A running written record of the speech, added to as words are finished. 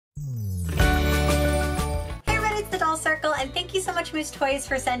circle, and thank you so much, Moose Toys,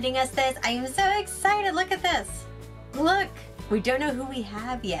 for sending us this. I am so excited. Look at this. Look. We don't know who we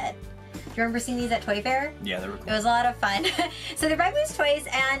have yet. Do you remember seeing these at Toy Fair? Yeah, they were cool. It was a lot of fun. So they're by Moose Toys,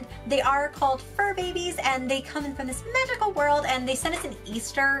 and they are called fur babies, and they come in from this magical world, and they sent us an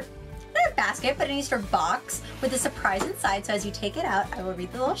Easter, not a basket, but an Easter box with a surprise inside. So as you take it out, I will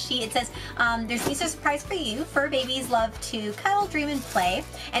read the little sheet. It says, there's an Easter surprise for you. Fur babies love to cuddle, dream, and play.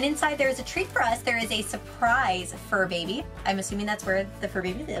 And inside there is a treat for us. There is a surprise fur baby. I'm assuming that's where the fur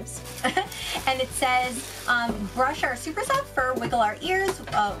baby lives. And it says, brush our super soft fur, wiggle our ears,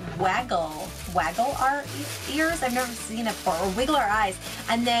 waggle our ears. I've never seen it before. Or wiggle our eyes.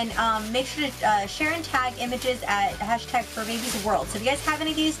 And then make sure to share and tag images at #FurBabiesWorld. So if you guys have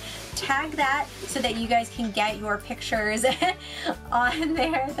any of these, tag that so that you guys can get your pictures on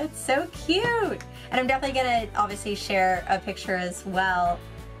there. That's so cute. And I'm definitely gonna obviously share a picture as well.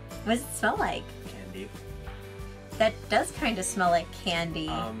 What does it smell like? Candy. That does kind of smell like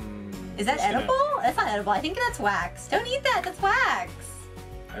candy. Is that edible? That's not edible. I think that's wax. Don't eat that. That's wax.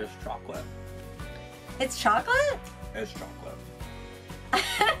 It's chocolate. It's chocolate? It's chocolate.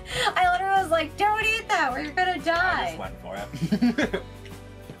 I literally was like, don't eat that or you're gonna die. I just went for it.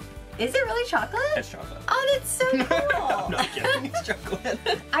 Is it really chocolate? It's chocolate. Oh, that's so cool. I'm not kidding. It's chocolate.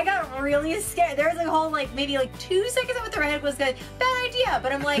 I got really scared. There was a whole, like, maybe like 2 seconds of what the head was good. Bad idea.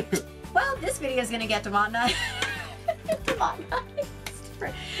 But I'm like, well, this video is going to get demonetized.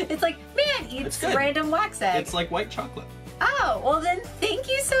 It's like, man, eats random wax egg. It's like white chocolate. Oh, well then thank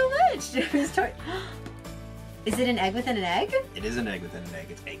you so much. Is it an egg within an egg? It is an egg within an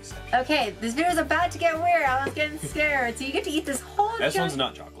egg. It's egg section. Okay, this video is about to get weird. I was getting scared. So you get to eat this whole This one's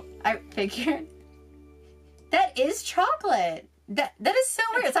not chocolate. I figured. That is chocolate. That is so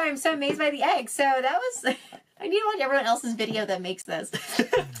weird. Sorry, I'm so amazed by the egg. So that was... I need to watch everyone else's video that makes this.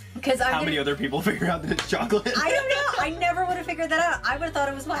 Because How many other people figure out that it's chocolate? I don't know. I never would have figured that out. I would have thought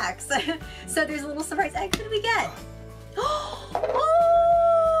it was wax. So there's a little surprise egg. Who do we get?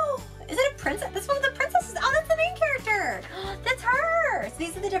 Oh! Is it a princess? That's one of the princesses. Oh, that's the main character. That's her. So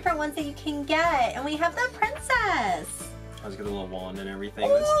these are the different ones that you can get. And we have the princess. I was got a little wand and everything.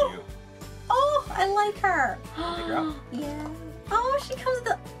 That's cute. Oh, I like her. Take her out. Yeah. Oh, she comes with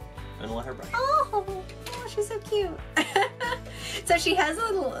the... And let her brush. Oh, she's so cute. So she has a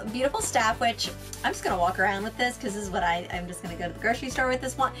little beautiful staff, which I'm just going to walk around with this because this is what I'm just going to go to the grocery store with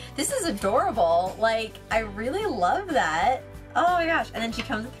this one. This is adorable. Like, I really love that. Oh my gosh. And then she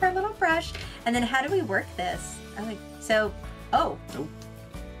comes with her little brush. And then how do we work this? I'm like, so, oh. Nope.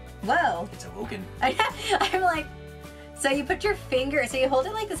 Whoa. It's awoken. I'm like, so you put your finger, so you hold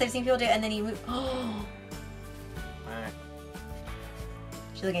it like this, I've seen people do it, and then you move. Oh.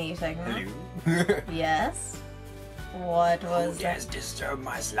 She's looking at you saying, hello? Yes? What was that? Yes, disturb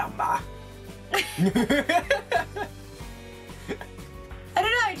my slumber. I don't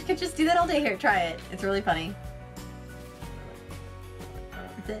know, I could just do that all day. Here, try it. It's really funny.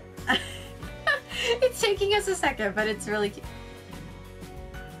 Is it? It's taking us a second, but it's really cute.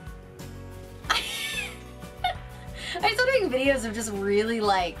 I started doing videos of just really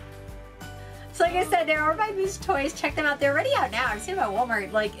like... So like I said, there are by Moose Toys. Check them out. They're already out now. I've seen them at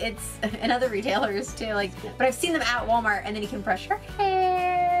Walmart, like it's, and other retailers too. Like, but I've seen them at Walmart. And then you can brush her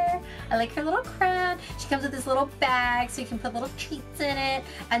hair. I like her little crown. She comes with this little bag, so you can put little treats in it.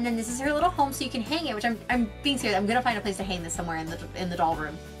 And then this is her little home, so you can hang it. Which I'm being serious. I'm gonna find a place to hang this somewhere in the doll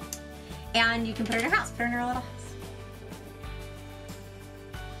room. And you can put it in her house. Put it in her little house.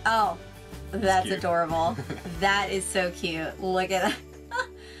 Oh, that's adorable. That is so cute. Look at that.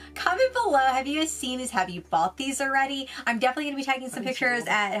 Comment below, have you guys seen these? Have you bought these already? I'm definitely going to be tagging some pictures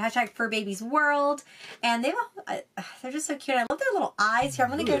at #FurBabiesWorld. And they're just so cute. I love their little eyes. Here,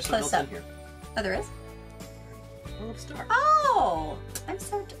 I'm going to go close up. Oh, there is? A little star. Oh! I'm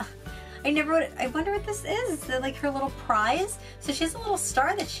so... I wonder what this is. Is that like her little prize? So she has a little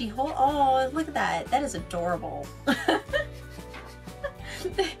star that she holds. Oh, look at that. That is adorable.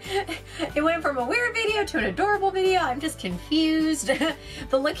 It went from a weird video to an adorable video. I'm just confused.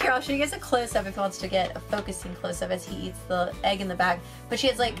 But look here, I'll show you guys a close-up if he wants to get a focusing close-up as he eats the egg in the bag. But she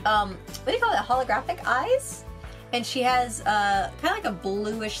has like, what do you call it, holographic eyes? And she has kind of like a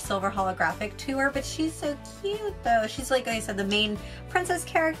bluish silver holographic to her, but she's so cute though. She's like I said, the main princess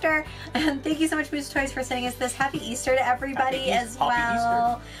character. And thank you so much, Moose Toys, for sending us this. Happy Easter to everybody as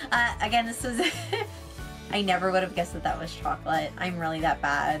well. Again, this was... I never would have guessed that was chocolate. I'm really that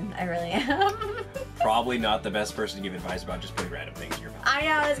bad. I really am. Probably not the best person to give advice about just putting random things in your mouth. I know,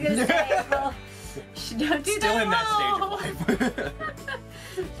 I was gonna say, well, don't do Still that in that stage of life.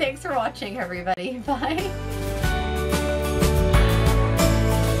 Thanks for watching, everybody. Bye.